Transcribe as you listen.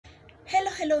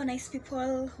Hello nice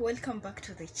people, welcome back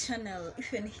to the channel.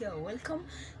 If you're new here, welcome.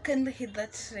 Kindly hit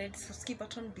that red subscribe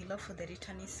button below for the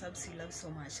returning subs you love so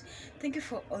much. Thank you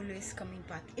for always coming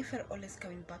back. If you're always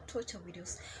coming back to watch our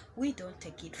videos, we don't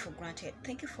take it for granted.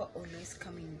 Thank you for always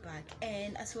coming back.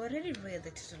 And as we already read the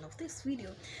title of this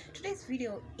video, today's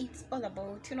video it's all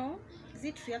about, is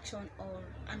it reaction or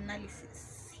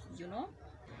analysis?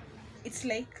 It's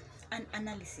like an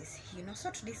analysis. So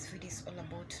today's video is all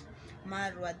about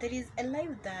Marwa. There is a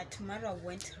live that Marwa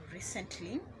went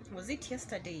recently. Was it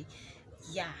yesterday?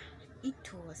 Yeah,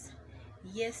 it was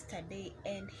yesterday,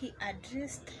 and he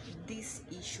addressed this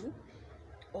issue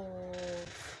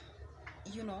of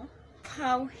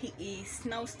how he is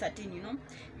now starting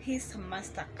his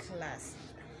master class.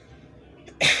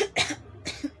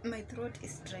 My throat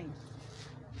is drying.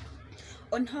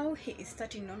 On how he is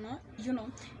starting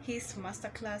his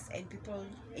masterclass, and people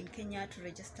in Kenya to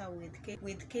register with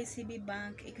KCB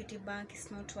Bank, Equity Bank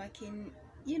is not working.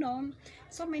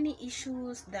 So many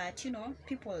issues that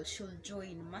people should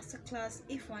join masterclass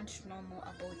if one to know more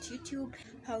about YouTube,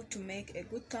 how to make a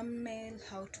good thumbnail,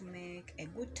 how to make a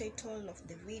good title of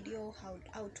the video,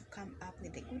 how to come up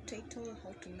with a good title,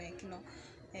 how to make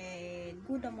a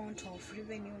good amount of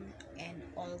revenue and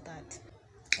all that.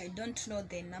 I don't know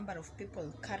the number of people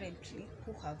currently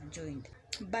who have joined,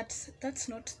 but that's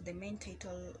not the main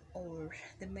title or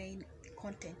the main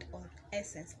content or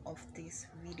essence of this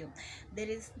video. There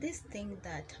is this thing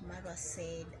that Marwa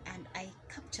said, and I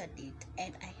captured it,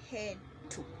 and I had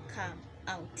to come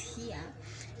out here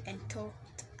and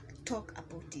talk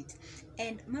about it.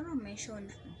 And Marwa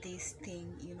mentioned this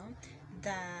thing,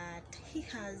 that he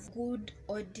has good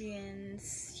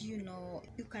audience. You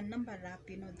can number up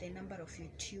the number of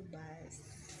YouTubers,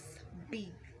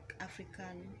 big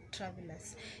African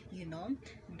travelers,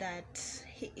 that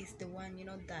he is the one,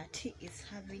 that he is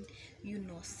having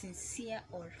sincere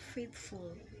or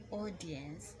faithful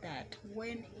audience, that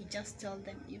when he just tell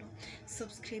them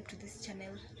subscribe to this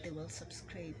channel, they will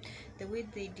subscribe, the way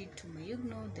they did to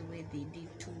Mayugno, the way they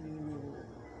did to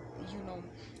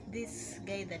this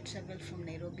guy that traveled from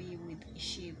Nairobi with a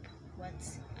ship.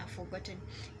 I've forgotten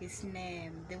his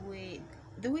name. The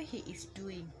way he is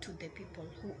doing to the people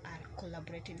who are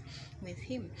collaborating with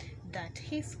him, that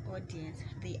his audience,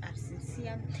 they are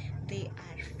sincere, they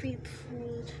are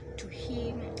faithful to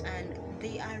him, and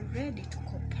they are ready to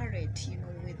cooperate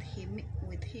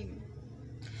with him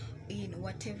in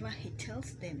whatever he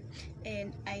tells them.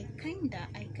 And I kinda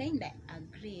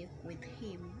agree with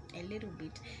him a little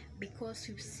bit, because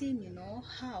we've seen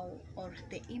how, or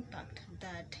the impact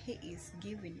that he is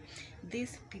giving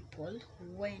these people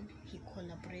when he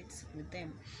collaborates with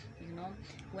them.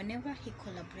 Whenever he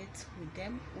collaborates with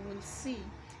them, we'll see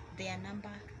their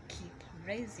number keep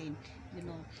rising.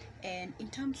 And in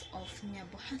terms of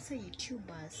Nyabohasa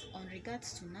YouTubers, on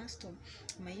regards to Nasto,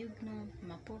 Mayugno,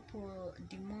 Mapopo,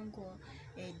 Dimongo,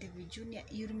 David Jr.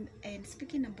 And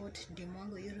speaking about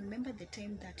Dimongo, you remember the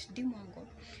time that Dimongo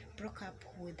broke up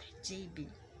with JB.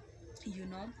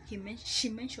 She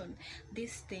mentioned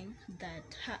this thing, that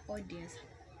her audience,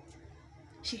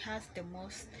 she has the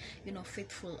most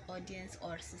faithful audience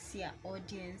or sincere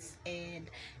audience, and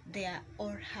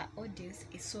her audience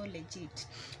is so legit.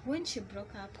 When she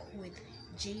broke up with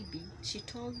JB, she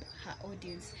told her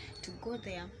audience to go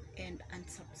there and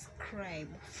unsubscribe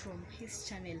from his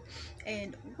channel.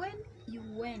 And when you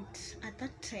went at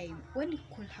that time, when you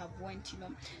could have went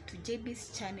to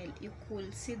JB's channel, you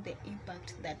could see the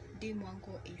impact that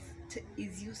Dimongo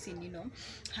is using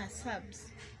her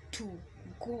subs to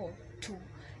go to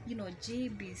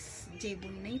JB's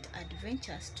Night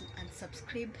Adventures to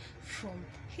unsubscribe from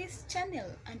his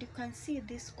channel. And you can see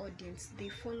this audience, they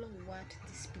follow what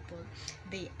these people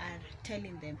they are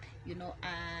telling them,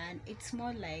 and it's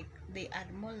more like they are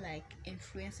more like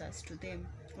influencers to them.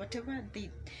 Whatever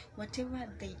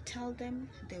they tell them,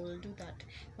 they will do that.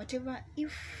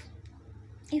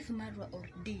 If Marwa or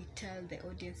D tell the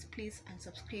audience please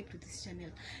unsubscribe to this channel,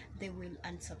 they will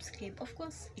unsubscribe. Of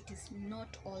course, it is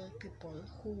not all people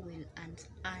who will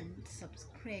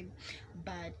unsubscribe,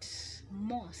 but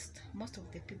most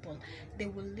of the people, they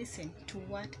will listen to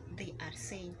what they are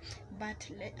saying.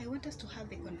 But I want us to have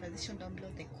a conversation down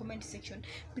below the comment section,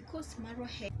 because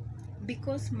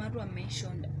Marwa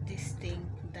mentioned this thing,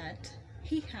 that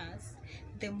he has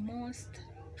the most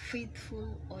faithful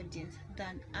audience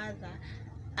than other,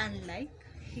 unlike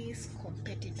his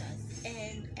competitors.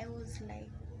 And I was like,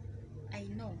 I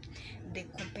know the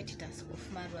competitors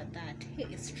of Marwa that he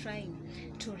is trying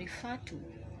to refer to,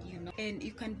 and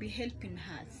you can be helping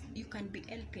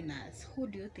us. Who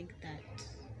do you think that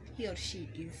he or she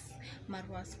is?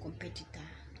 Marwa's competitor?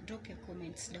 drop your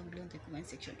comments down below in the comment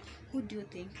section. Who do you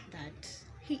think that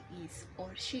he is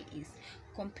or she is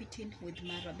competing with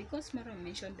Marwa? Because Marwa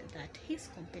mentioned that his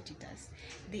competitors,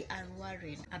 they are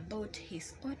worried about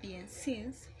his audience,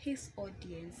 since his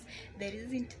audience, there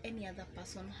isn't any other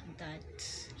person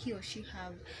that he or she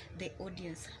have the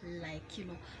audience like, you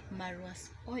know, Marwa's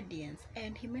audience.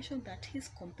 And he mentioned that his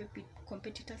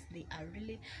competitors, they are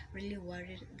really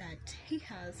worried that he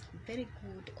has very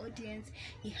good audience,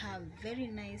 he have very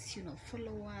nice, you know,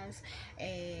 followers.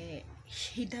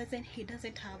 He doesn't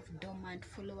have dormant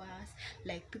followers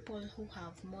like people who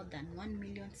have more than 1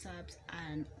 million subs,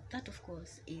 and that of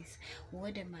course is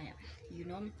Wodemaya. You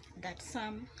know that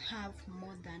some have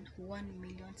more than 1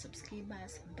 million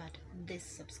subscribers, but these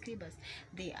subscribers,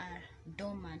 they are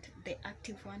dormant. The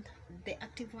active ones, they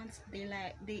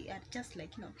are just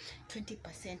like, you know,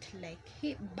 20% like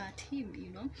he. But him, you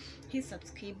know, his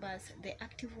subscribers, the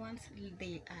active ones,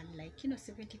 they are like, you know,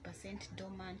 70%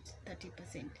 dormant,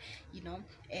 30%, you know.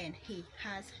 And he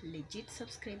has legit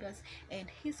subscribers, and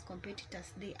his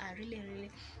competitors, they are really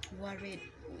worried,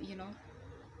 you know,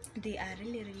 they are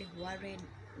really worried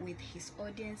with his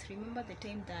audience. Remember the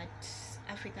time that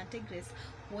African Tigress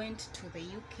went to the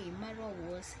UK? Marwa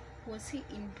was he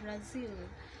in Brazil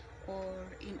or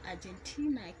in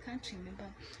Argentina? I can't remember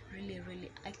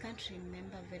really, I can't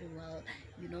remember very well,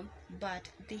 you know. But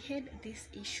they had this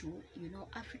issue, you know,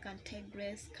 African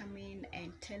Tigress coming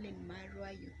and telling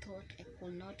Marwa, you thought I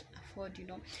could not afford, you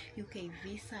know, UK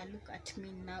visa. Look at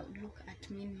me now,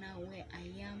 where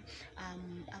I am.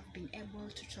 I've been able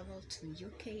to travel to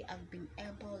UK, I've been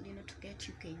able, you know, to get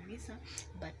UK visa,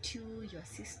 but you, your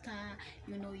sister,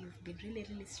 you know, you've been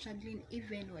really struggling.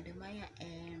 Even Wodemaya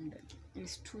and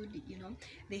Mistudi, you know,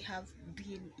 they have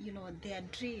been, you know, their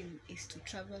dream is to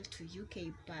travel to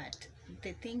UK, but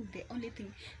the only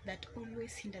thing that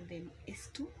always hinder them is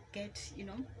to get, you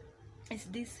know, is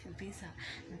this visa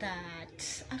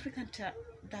that African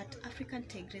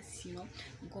Tigress, you know,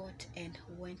 got and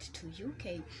went to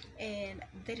UK. And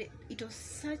it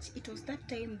was that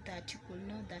time that you could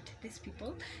know that these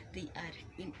people, they are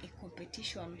in a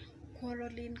competition,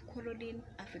 quarreling.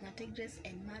 African Tigress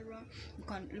and Marwa,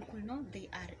 you could know they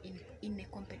are in a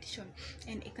competition.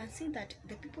 And you can see that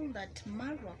the people that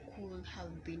Marwa could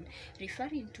have been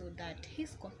referring to, that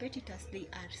his competitors, they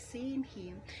are saying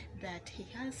him that he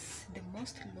has the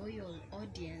most loyal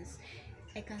audience.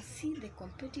 I can see the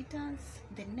competitors,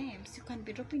 the names. You can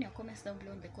be dropping your comments down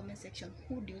below in the comment section.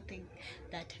 Who do you think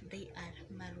that they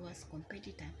are Marwa's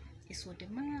competitor? Is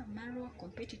Wodemaya Marwa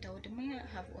competitor? Wodemaya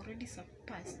have already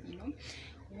surpassed, you know,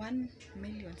 1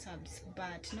 million subs.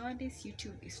 But nowadays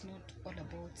YouTube is not all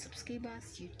about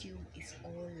subscribers, YouTube is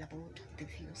all about the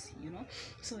views, you know.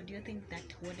 So do you think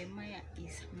that Wodemaya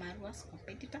is Marwa's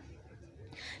competitor?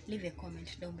 Leave a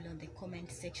comment down below in the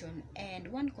comment section. And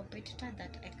one competitor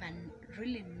that I can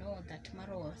really know that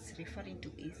Marwa was referring to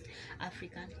is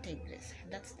African Tigress.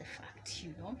 That's the fact,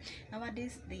 you know.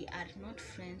 Nowadays they are not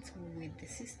friends with the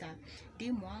sister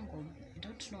Dimwango. I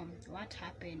don't know what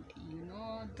happened, you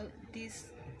know.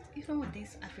 These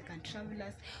African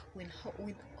travelers with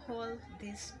all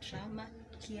this drama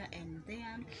here and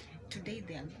there. Today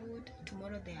they are good,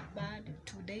 tomorrow they are bad,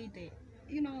 today they,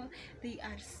 you know, they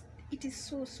are, it is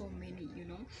so many, you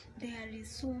know. There is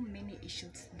so many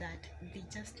issues that they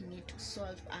just need to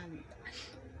solve.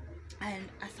 And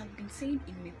as I've been saying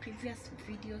in my previous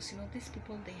videos, you know, these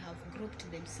people, they have grouped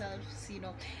themselves, you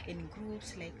know, in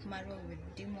groups like Marwa with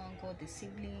Dimwango, the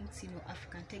siblings, you know,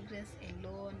 African Tigress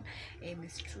alone,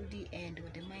 Miss Trudy and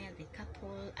Wodemaya, the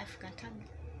couple. African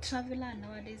Traveler,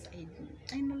 nowadays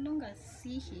I no longer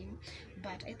see him,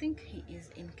 but I think he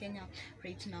is in Kenya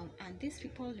right now. And these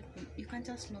people, you can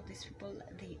just know these people,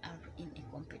 they are in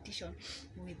a competition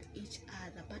with each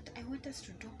other. But I want us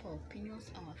to drop our opinions,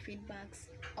 our feedbacks.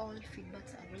 All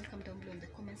feedbacks are welcome down below in the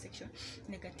comment section.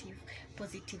 Negative,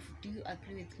 positive. Do you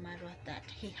agree with Marwa that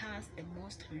he has the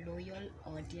most loyal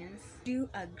audience? Do you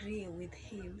agree with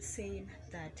him saying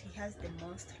that he has the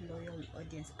most loyal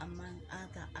audience among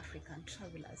other African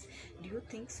travelers? Do you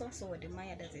think so? So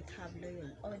Wodemaya doesn't have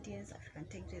loyal audience, African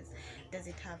Tigress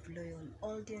doesn't have loyal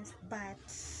audience, but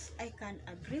I can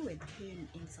agree with him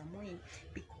in some way,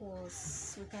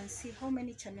 because we can see how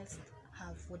many channels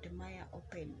have Wodemaya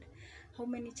opened, how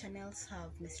many channels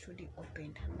have Miss Trudy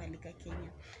opened, Malika Kenya,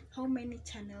 how many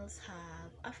channels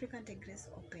have African Tigress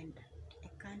opened?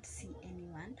 I can't see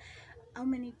anyone. How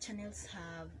many channels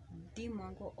have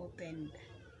Dimwango opened?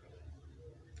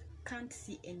 can't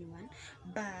see anyone.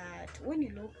 But when you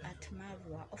look at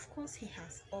Marwa, of course he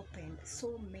has opened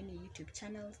so many YouTube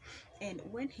channels, and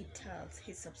when he tells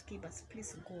his subscribers,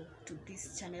 please go to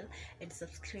this channel and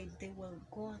subscribe, they will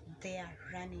go there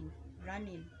running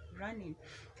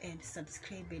and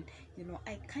subscribing. You know,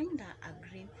 I kinda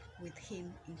agree with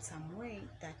him in some way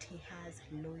that he has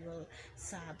loyal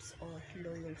subs or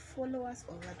loyal followers,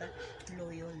 or rather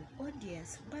loyal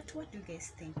audience. But what do you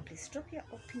guys think? Please drop your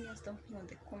opinions down here in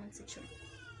the comment section.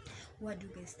 What do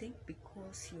you guys think?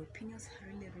 Because your opinions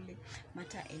really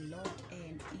matter a lot,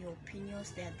 and your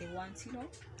opinions, they are the ones, you know,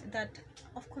 that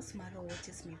of course Maro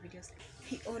watches my videos.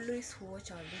 He always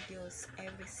watch our videos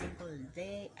every single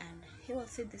day, and he will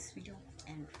see this video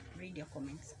and read your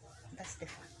comments. That's the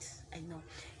fact. I know,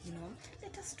 you know.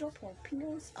 Let us drop our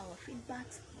opinions, our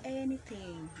feedbacks,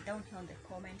 anything down here on the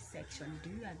comment section. Do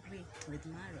you agree with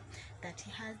Maro that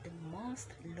he has the most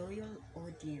loyal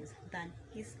audience than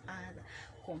his other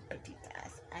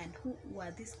competitors? And who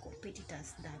were these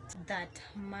competitors that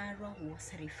Maro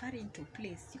was referring to?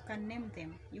 Please, you can name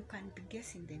them, you can be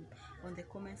guessing them on the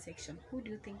comment section. Who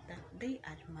do you think that they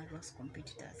are Maro's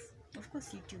competitors? Of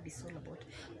course, YouTube is all about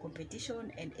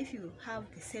competition, and if you have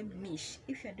the same niche,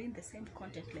 if you're doing the same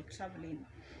content like traveling,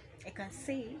 I can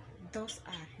say those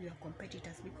are your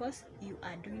competitors, because you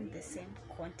are doing the same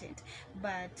content.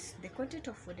 But the content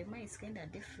of Wodema is kind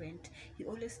of different. He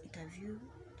always interview,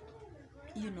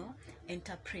 you know,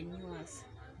 entrepreneurs.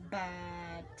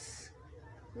 But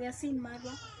we are seeing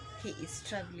Marwa, he is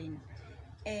traveling.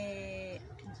 I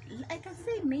can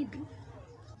say maybe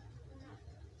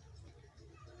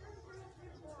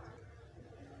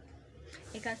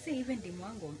I can say even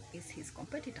Dimwango is his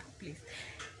competitor. Please,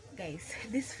 guys,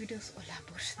 this video is all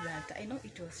about that. I know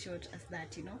it was short as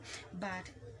that, you know,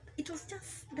 but it was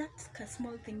just that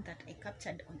small thing that I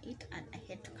captured on it, and I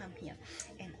had to come here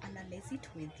and analyze it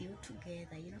with you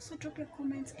together, you know. So drop your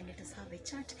comments and let us have a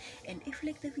chat, and if you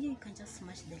like the video, you can just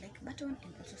smash the like button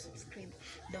and also subscribe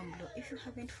down below if you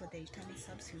haven't. For the returning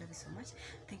subs, we love you so much.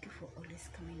 Thank you for always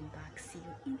coming back. See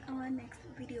you in our next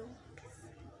video.